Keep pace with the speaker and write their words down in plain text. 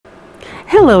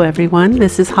Hello everyone,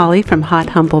 this is Holly from Hot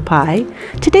Humble Pie.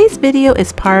 Today's video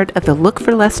is part of the Look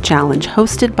for Less challenge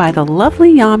hosted by the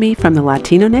lovely Yami from the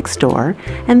Latino Next Door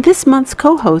and this month's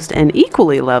co-host and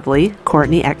equally lovely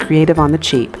Courtney at Creative on the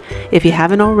Cheap. If you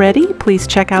haven't already, please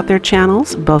check out their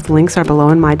channels. Both links are below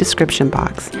in my description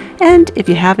box. And if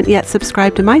you haven't yet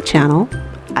subscribed to my channel,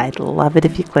 I'd love it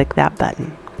if you click that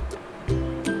button.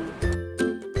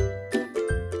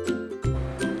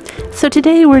 So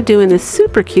today we're doing this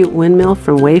super cute windmill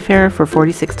from Wayfair for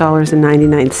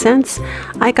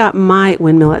 $46.99. I got my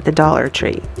windmill at the Dollar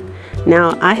Tree.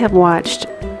 Now I have watched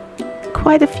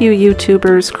quite a few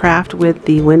YouTubers craft with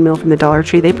the windmill from the Dollar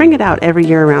Tree. They bring it out every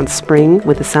year around spring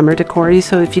with the summer decor,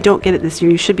 so if you don't get it this year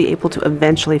you should be able to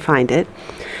eventually find it.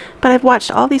 But I've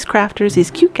watched all these crafters, these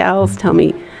cute gals tell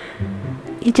me,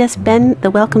 you just bend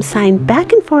the welcome sign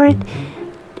back and forth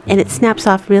and it snaps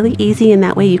off really easy, and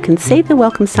that way you can save the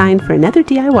welcome sign for another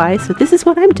DIY. So this is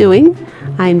what I'm doing.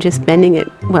 I'm just bending it.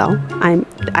 Well,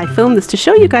 I filmed this to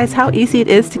show you guys how easy it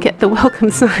is to get the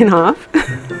welcome sign off.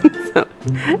 So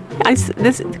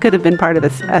this could have been part of a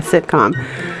sitcom.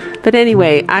 But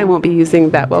anyway, I won't be using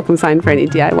that welcome sign for any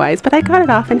DIYs, but I got it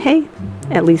off and hey,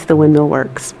 at least the windmill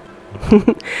works.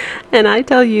 And I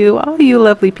tell you, all you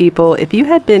lovely people, if you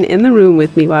had been in the room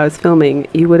with me while I was filming,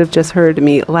 you would have just heard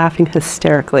me laughing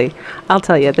hysterically. I'll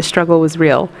tell you, the struggle was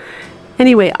real.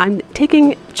 Anyway, I'm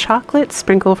taking chocolate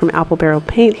sprinkle from Apple Barrel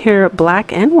paint here,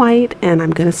 black and white, and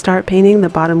I'm going to start painting the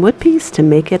bottom wood piece to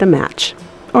make it a match,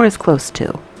 or as close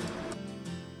to.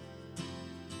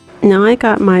 Now I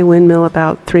got my windmill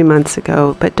about 3 months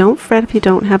ago, but don't fret if you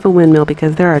don't have a windmill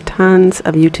because there are tons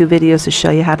of YouTube videos to show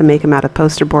you how to make them out of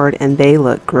poster board and they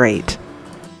look great.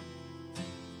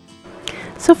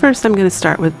 So first I'm going to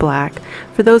start with black.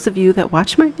 For those of you that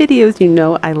watch my videos, you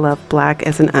know I love black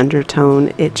as an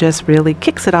undertone. It just really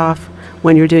kicks it off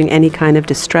when you're doing any kind of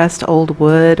distressed old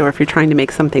wood, or if you're trying to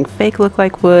make something fake look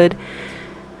like wood.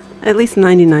 At least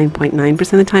 99.9%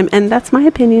 of the time, and that's my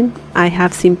opinion. I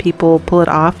have seen people pull it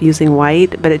off using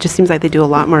white, but it just seems like they do a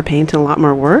lot more paint and a lot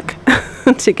more work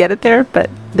to get it there,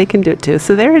 but they can do it too.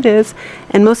 So there it is,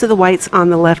 and most of the white's on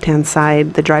the left-hand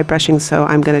side, the dry brushing, so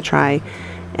I'm going to try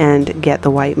and get the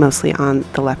white mostly on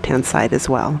the left-hand side as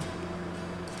well.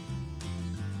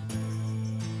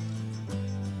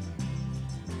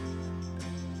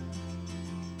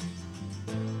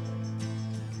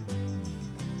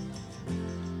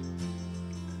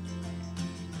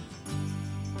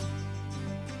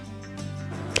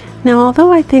 Now,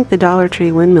 although I think the Dollar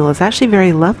Tree windmill is actually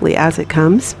very lovely as it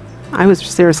comes, I was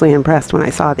seriously impressed when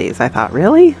I saw these. I thought,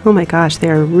 really? Oh my gosh,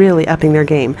 they are really upping their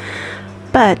game.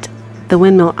 But the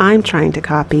windmill I'm trying to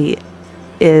copy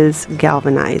is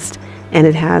galvanized, and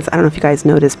it has, I don't know if you guys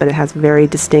noticed, but it has very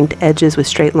distinct edges with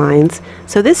straight lines.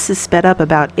 So this is sped up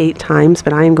about 8 times,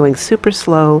 but I am going super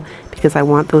slow because I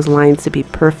want those lines to be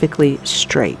perfectly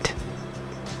straight.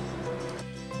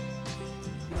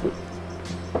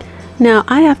 Now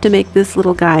I have to make this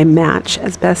little guy match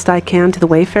as best I can to the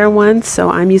Wayfair one,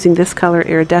 so I'm using this color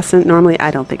iridescent. Normally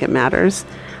I don't think it matters,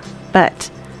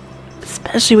 but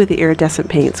especially with the iridescent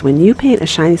paints, when you paint a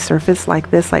shiny surface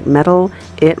like this, like metal,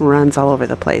 it runs all over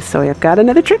the place. So I've got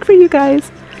another trick for you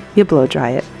guys. You blow dry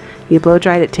it. You blow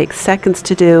dry it, it takes seconds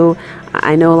to do.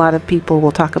 I know a lot of people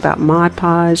will talk about Mod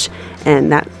Podge,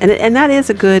 and that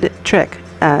is a good trick.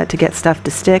 To get stuff to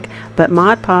stick, but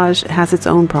Mod Podge has its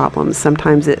own problems.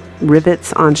 Sometimes it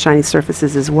rivets on shiny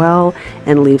surfaces as well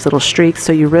and leaves little streaks,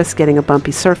 so you risk getting a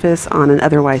bumpy surface on an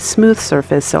otherwise smooth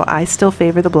surface. So I still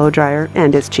favor the blow dryer,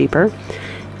 and it's cheaper.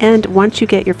 And once you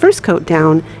get your first coat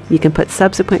down, you can put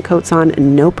subsequent coats on,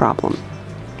 no problem.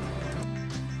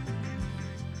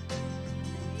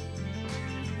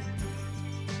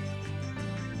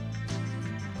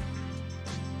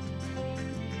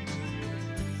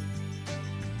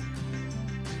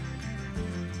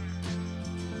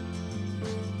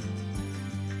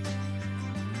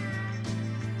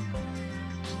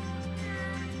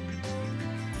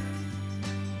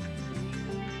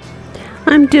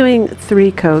 I'm doing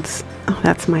 3 coats. Oh,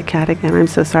 that's my cat again. I'm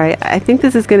so sorry. I think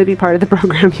this is going to be part of the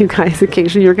program, you guys.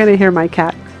 Occasionally you're going to hear my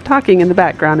cat talking in the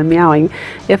background and meowing.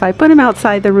 If I put him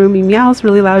outside the room, he meows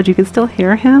really loud. You can still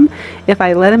hear him. If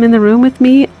I let him in the room with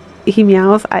me, he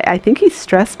meows. I think he's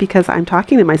stressed because I'm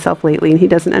talking to myself lately and he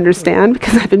doesn't understand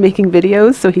because I've been making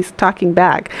videos, so he's talking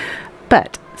back.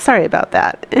 But sorry about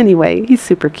that. Anyway, he's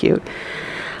super cute.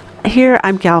 Here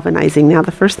I'm galvanizing. Now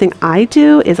the first thing I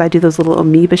do is I do those little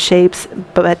amoeba shapes,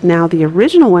 but now the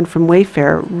original one from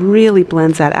Wayfair really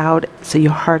blends that out so you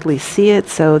hardly see it,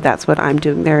 so that's what I'm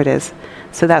doing. There it is.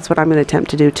 So that's what I'm going to attempt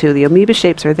to do too. The amoeba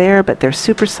shapes are there, but they're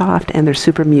super soft and they're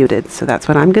super muted, so that's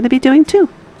what I'm going to be doing too.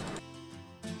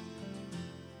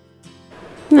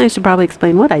 I should probably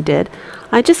explain what I did.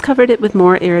 I just covered it with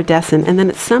more iridescent, and then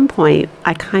at some point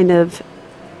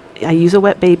I use a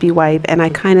wet baby wipe and I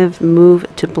kind of move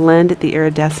to blend the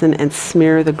iridescent and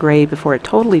smear the gray before it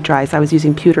totally dries. I was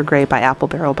using pewter gray by Apple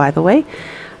Barrel, by the way,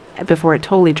 before it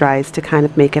totally dries, to kind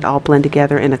of make it all blend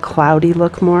together in a cloudy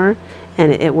look more,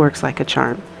 and it works like a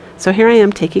charm. So here I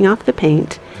am taking off the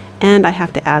paint, and I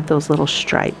have to add those little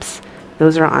stripes.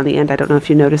 Those are on the end. I don't know if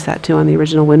you noticed that too on the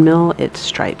original Windmill. It's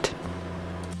striped.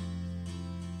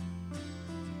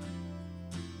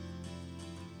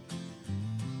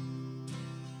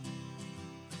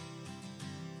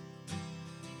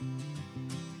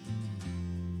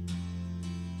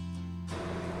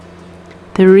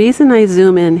 The reason I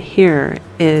zoom in here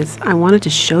is I wanted to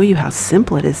show you how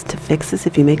simple it is to fix this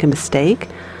if you make a mistake.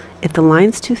 If the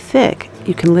line's too thick,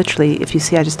 you can literally, if you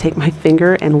see, I just take my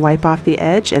finger and wipe off the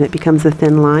edge and it becomes a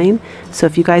thin line. So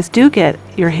if you guys do get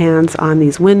your hands on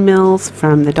these Windmills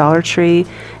from the Dollar Tree,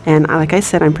 and like I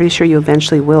said, I'm pretty sure you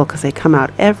eventually will because they come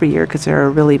out every year because they're a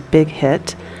really big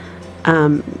hit.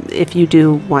 If you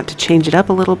do want to change it up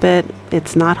a little bit,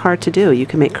 it's not hard to do. You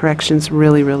can make corrections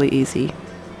really, really easy.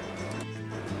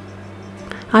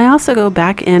 I also go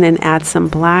back in and add some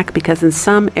black because in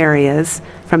some areas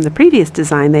from the previous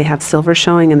design they have silver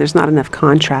showing and there's not enough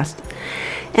contrast.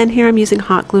 And here I'm using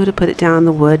hot glue to put it down on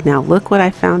the wood. Now look what I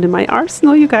found in my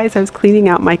arsenal, you guys. I was cleaning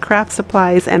out my craft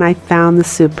supplies and I found the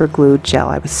super glue gel.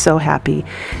 I was so happy.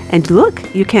 And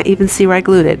look, you can't even see where I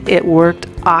glued it. It worked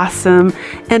awesome.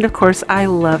 And of course I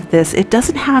love this. It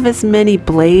doesn't have as many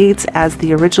blades as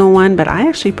the original one, but I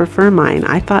actually prefer mine.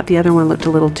 I thought the other one looked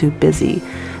a little too busy.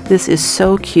 This is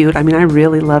so cute. I mean, I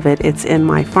really love it. It's in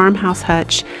my farmhouse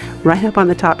hutch, right up on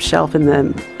the top shelf in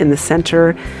the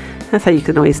center. That's how you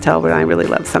can always tell when I really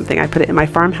love something. I put it in my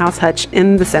farmhouse hutch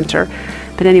in the center.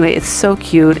 But anyway, it's so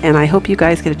cute, and I hope you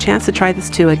guys get a chance to try this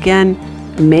too. Again,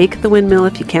 make the Windmill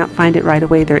if you can't find it right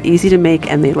away. They're easy to make,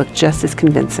 and they look just as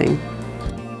convincing.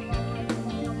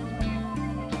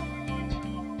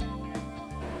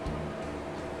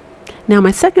 Now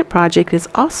my second project is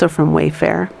also from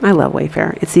Wayfair. I love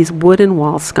Wayfair. It's these wooden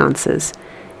wall sconces.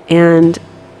 And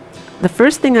the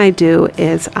first thing I do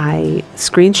is I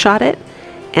screenshot it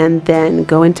and then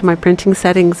go into my printing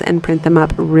settings and print them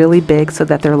up really big so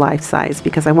that they're life size,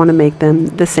 because I want to make them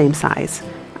the same size.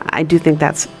 I do think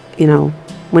that's, you know,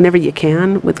 whenever you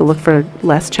can, with the Look for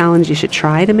Less challenge, you should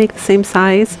try to make the same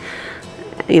size.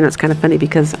 You know, it's kind of funny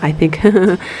because I think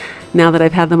now that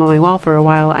I've had them on my wall for a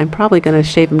while, I'm probably going to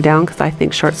shave them down because I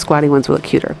think short squatty ones will look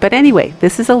cuter. But anyway,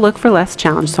 this is a Look for Less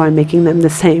challenge, so I'm making them the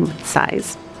same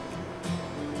size.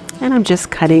 And I'm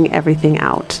just cutting everything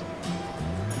out.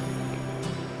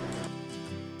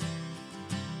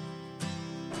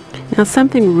 Now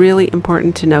something really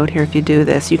important to note here if you do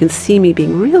this, you can see me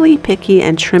being really picky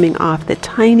and trimming off the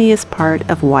tiniest part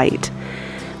of white.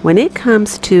 When it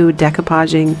comes to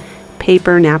decoupaging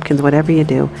paper, napkins, whatever you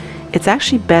do, it's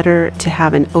actually better to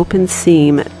have an open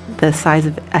seam the size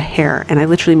of a hair, and I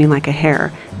literally mean like a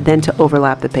hair, than to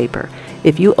overlap the paper.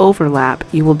 If you overlap,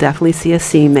 you will definitely see a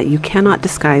seam that you cannot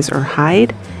disguise or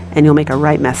hide, and you'll make a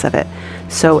right mess of it.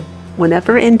 So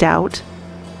whenever in doubt,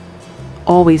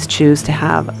 always choose to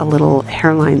have a little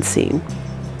hairline seam.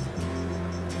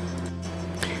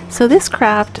 So this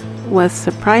craft was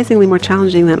surprisingly more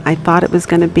challenging than I thought it was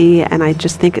going to be, and I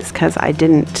just think it's because I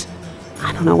don't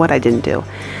know what I didn't do.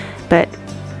 But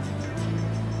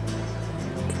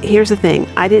here's the thing,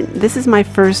 this is my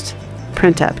first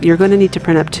print up. You're going to need to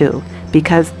print up too,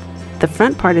 because the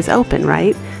front part is open,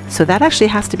 right? So that actually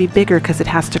has to be bigger because it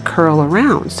has to curl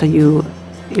around. So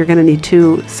you're going to need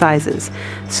two sizes.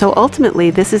 So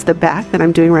ultimately, this is the back that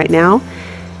I'm doing right now,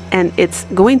 and it's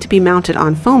going to be mounted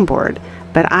on foam board,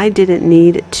 but I didn't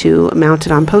need to mount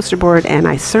it on poster board, and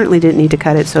I certainly didn't need to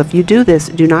cut it. So if you do this,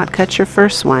 do not cut your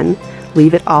first one.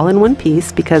 Leave it all in one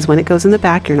piece, because when it goes in the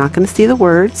back, you're not going to see the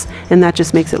words, and that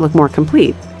just makes it look more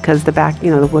complete, because the back, you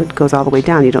know, the wood goes all the way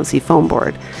down. You don't see foam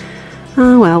board.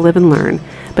 Oh well, live and learn.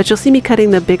 But you'll see me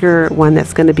cutting the bigger one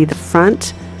that's going to be the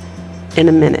front in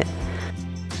a minute.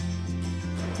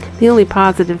 The only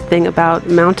positive thing about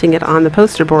mounting it on the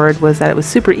poster board was that it was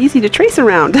super easy to trace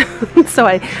around. So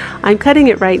I'm cutting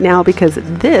it right now because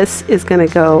this is going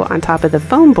to go on top of the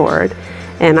foam board,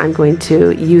 and I'm going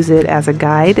to use it as a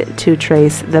guide to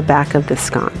trace the back of the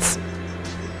sconce.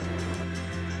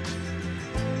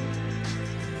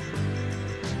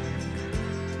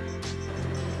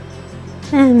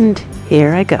 And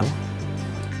here I go.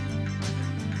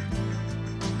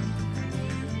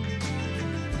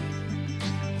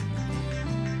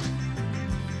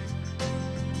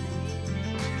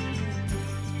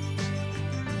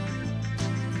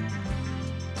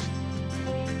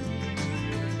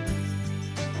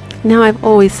 Now, I've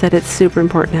always said it's super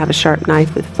important to have a sharp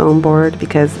knife with foam board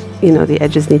because, you know, the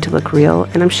edges need to look real.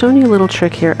 And I'm showing you a little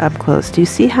trick here up close. Do you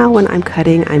see how when I'm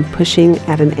cutting, I'm pushing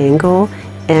at an angle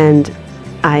and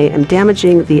I am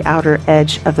damaging the outer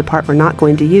edge of the part we're not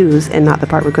going to use and not the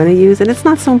part we're going to use? And it's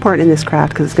not so important in this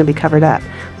craft because it's going to be covered up.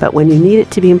 But when you need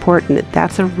it to be important,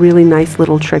 that's a really nice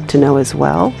little trick to know as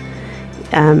well.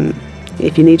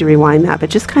 If you need to rewind that,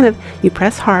 but just kind of, you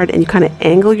press hard and you kind of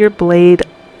angle your blade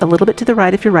a little bit to the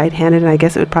right if you're right-handed, and I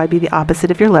guess it would probably be the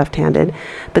opposite if you're left-handed,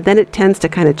 but then it tends to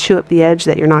kind of chew up the edge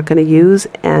that you're not going to use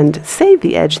and save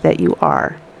the edge that you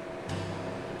are.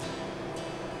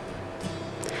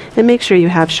 And make sure you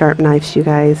have sharp knives, you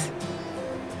guys.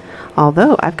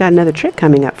 Although, I've got another trick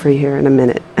coming up for you here in a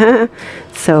minute.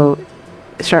 So,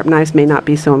 sharp knives may not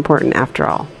be so important after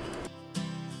all.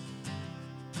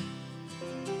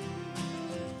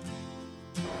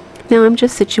 Now I'm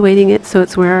just situating it so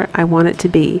it's where I want it to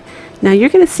be. Now you're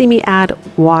going to see me add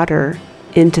water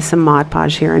into some Mod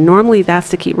Podge here, and normally that's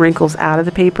to keep wrinkles out of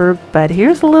the paper, but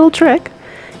here's a little trick.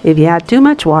 If you add too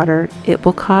much water, it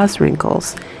will cause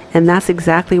wrinkles, and that's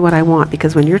exactly what I want,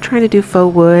 because when you're trying to do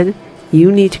faux wood, you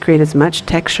need to create as much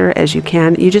texture as you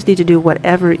can. You just need to do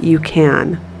whatever you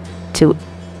can to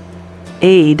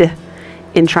aid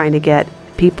in trying to get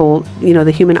people, you know,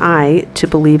 the human eye, to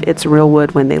believe it's real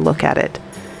wood when they look at it.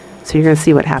 So you're going to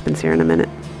see what happens here in a minute.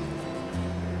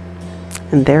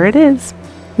 And there it is.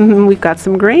 We've got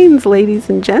some grains, ladies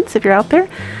and gents, if you're out there.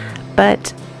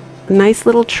 But nice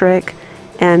little trick.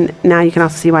 And now you can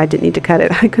also see why I didn't need to cut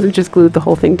it. I could have just glued the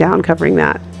whole thing down, covering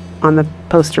that on the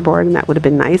poster board, and that would have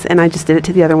been nice. And I just did it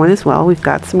to the other one as well. We've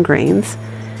got some grains.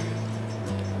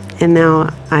 And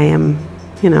now I am,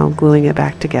 you know, gluing it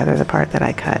back together, the part that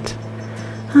I cut.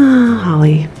 Oh,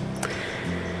 Holly.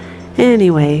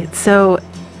 Anyway, so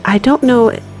I don't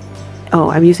know, oh,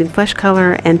 I'm using flesh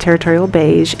color and territorial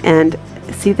beige, and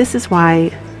see, this is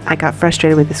why I got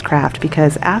frustrated with this craft,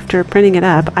 because after printing it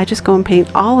up, I just go and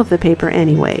paint all of the paper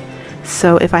anyway.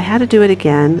 So if I had to do it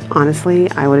again, honestly,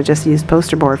 I would have just used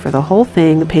poster board for the whole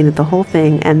thing, painted the whole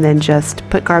thing, and then just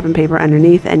put carbon paper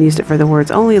underneath and used it for the words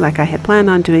only, like I had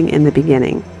planned on doing in the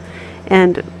beginning.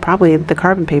 And probably the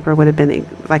carbon paper would have been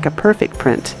like a perfect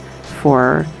print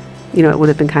for, you know, it would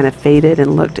have been kind of faded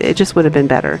and looked, it just would have been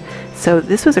better. So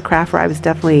this was a craft where I was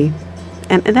definitely,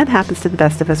 and that happens to the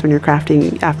best of us when you're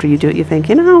crafting. After you do it, you think,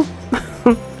 you know,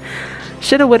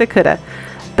 shoulda, woulda, coulda.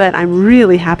 But I'm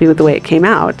really happy with the way it came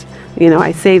out. You know,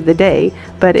 I saved the day,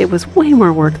 but it was way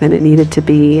more work than it needed to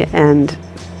be. And,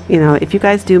 you know, if you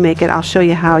guys do make it, I'll show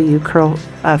you how you curl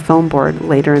a foam board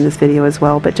later in this video as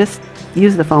well. But just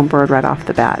use the foam board right off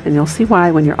the bat, and you'll see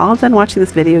why when you're all done watching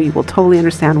this video. You will totally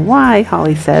understand why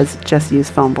Holly says just use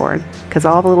foam board, because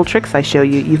all the little tricks I show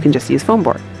you, you can just use foam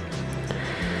board.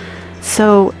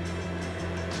 So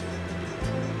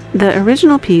the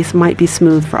original piece might be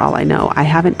smooth for all I know. I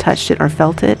haven't touched it or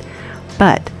felt it,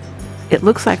 but it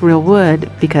looks like real wood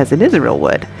because it is a real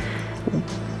wood.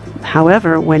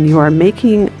 However, when you are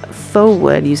making faux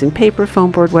wood using paper,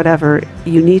 foam board, whatever,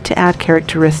 you need to add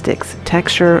characteristics,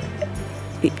 texture.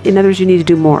 In other words, you need to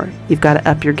do more. You've got to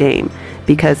up your game,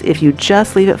 because if you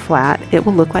just leave it flat, it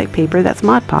will look like paper that's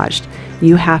Mod Podged.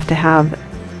 You have to have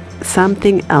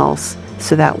something else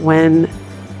so that when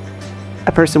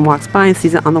a person walks by and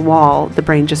sees it on the wall, the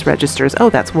brain just registers, oh,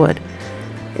 that's wood.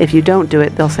 If you don't do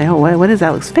it, they'll say, oh, what is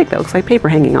that? Looks fake. That looks like paper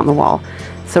hanging on the wall.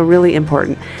 So really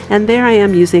important. And there I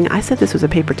am using, I said this was a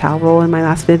paper towel roll in my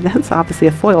last vid. That's obviously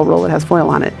a foil roll. It has foil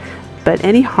on it. But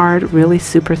any hard, really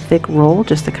super thick roll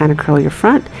just to kind of curl your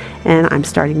front. And I'm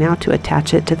starting now to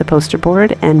attach it to the poster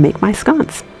board and make my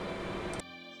sconce.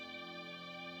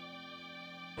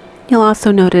 You'll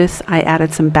also notice I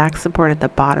added some back support at the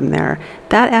bottom there.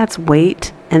 That adds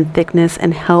weight and thickness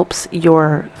and helps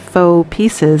your faux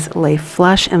pieces lay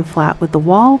flush and flat with the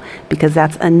wall, because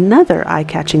that's another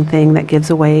eye-catching thing that gives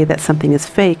away that something is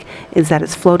fake, is that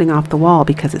it's floating off the wall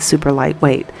because it's super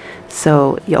lightweight.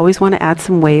 So you always want to add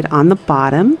some weight on the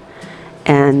bottom,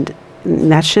 and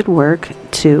that should work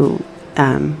to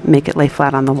make it lay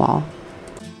flat on the wall.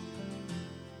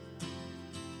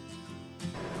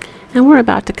 And we're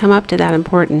about to come up to that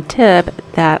important tip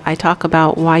that I talk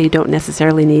about, why you don't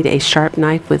necessarily need a sharp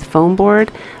knife with foam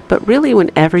board. But really,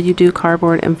 whenever you do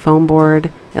cardboard and foam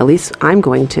board, at least I'm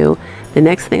going to, the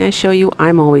next thing I show you,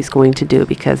 I'm always going to do,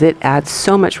 because it adds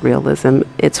so much realism.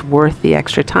 It's worth the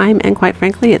extra time, and quite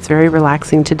frankly, it's very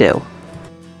relaxing to do.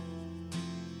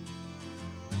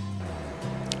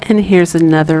 And here's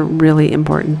another really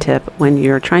important tip when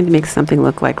you're trying to make something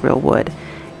look like real wood.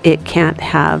 It can't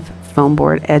have foam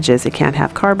board edges. It can't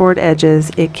have cardboard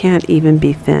edges. It can't even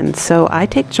be thin. So I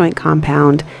take joint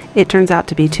compound. It turns out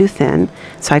to be too thin.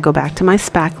 So I go back to my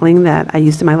spackling that I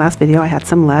used in my last video. I had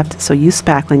some left. So use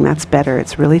spackling. That's better.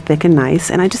 It's really thick and nice.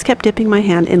 And I just kept dipping my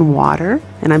hand in water.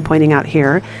 And I'm pointing out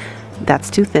here, that's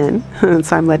too thin.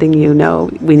 So I'm letting you know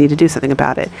we need to do something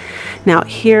about it. Now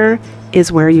here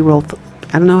is where you roll.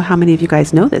 I don't know how many of you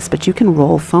guys know this, but you can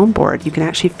roll foam board. You can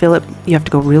actually fill it. You have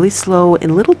to go really slow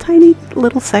in little tiny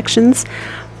little sections,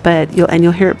 but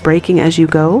you'll hear it breaking as you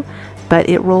go, but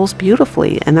it rolls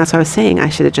beautifully. And that's what I was saying. I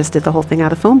should have just did the whole thing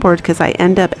out of foam board, because I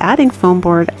end up adding foam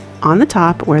board on the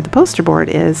top where the poster board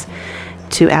is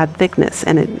to add thickness.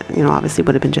 And it, obviously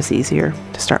would have been just easier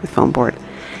to start with foam board.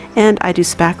 And I do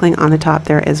spackling on the top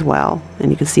there as well. And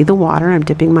you can see the water. I'm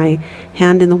dipping my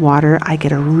hand in the water. I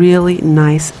get a really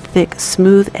nice, thick,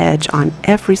 smooth edge on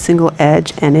every single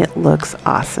edge, and it looks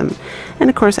awesome. And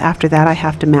of course, after that, I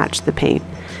have to match the paint.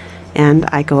 And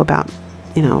I go about,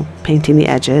 painting the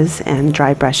edges and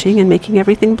dry brushing and making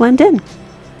everything blend in.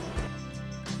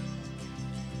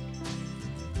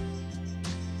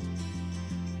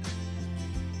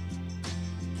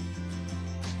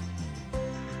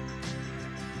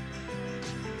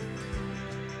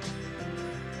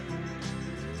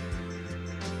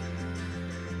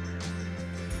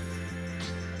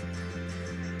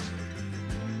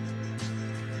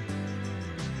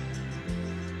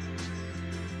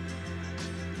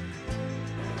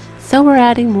 So we're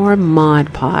adding more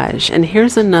Mod Podge, and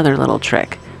here's another little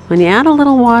trick. When you add a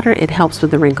little water, it helps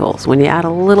with the wrinkles. When you add a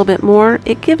little bit more,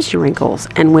 it gives you wrinkles.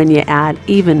 And when you add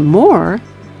even more,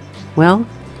 well,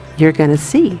 you're gonna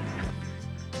see.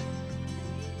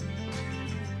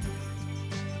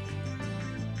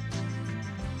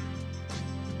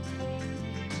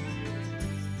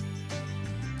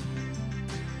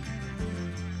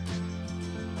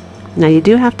 Now you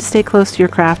do have to stay close to your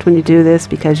craft when you do this,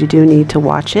 because you do need to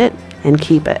watch it and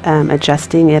keep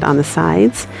adjusting it on the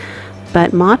sides.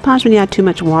 But Mod Podge, when you add too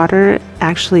much water,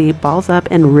 actually balls up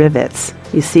and rivets.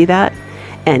 You see that?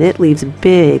 And it leaves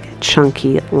big,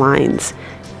 chunky lines.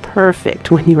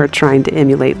 Perfect when you are trying to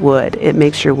emulate wood. It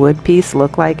makes your wood piece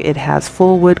look like it has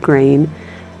full wood grain,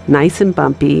 nice and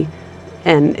bumpy,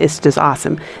 and it's just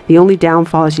awesome. The only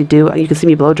downfall is you can see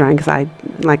me blow drying, because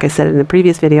like I said in the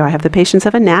previous video, I have the patience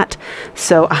of a gnat,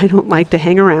 so I don't like to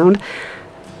hang around.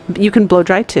 You can blow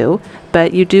dry too,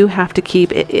 but you do have to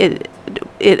keep it.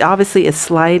 It obviously is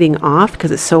sliding off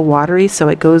because it's so watery, so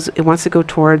it wants to go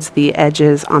towards the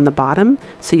edges on the bottom,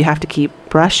 so you have to keep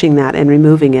brushing that and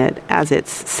removing it as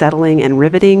it's settling and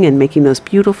riveting and making those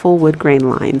beautiful wood grain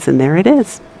lines. And there it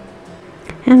is.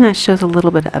 And that shows a little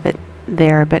bit of it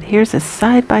there, but here's a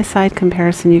side-by-side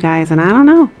comparison, you guys, and I don't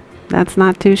know, that's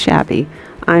not too shabby.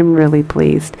 I'm really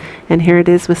pleased. And here it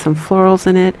is with some florals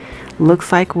in it.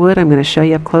 Looks like wood. I'm going to show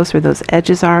you up close where those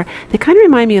edges are. They kind of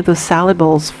remind me of those salad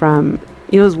bowls from,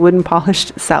 those wooden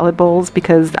polished salad bowls,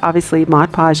 because obviously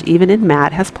Mod Podge, even in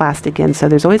matte, has plastic in, so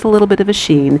there's always a little bit of a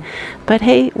sheen. But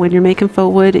hey, when you're making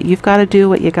faux wood, you've got to do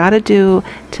what you got to do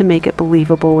to make it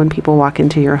believable when people walk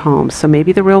into your home. So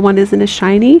maybe the real one isn't as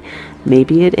shiny,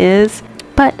 maybe it is,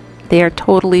 but they are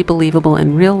totally believable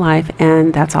in real life,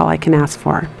 and that's all I can ask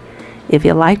for. If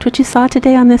you liked what you saw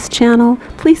today on this channel,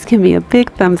 please give me a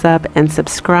big thumbs up and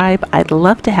subscribe. I'd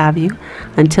love to have you.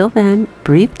 Until then,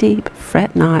 breathe deep,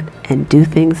 fret not, and do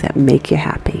things that make you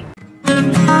happy.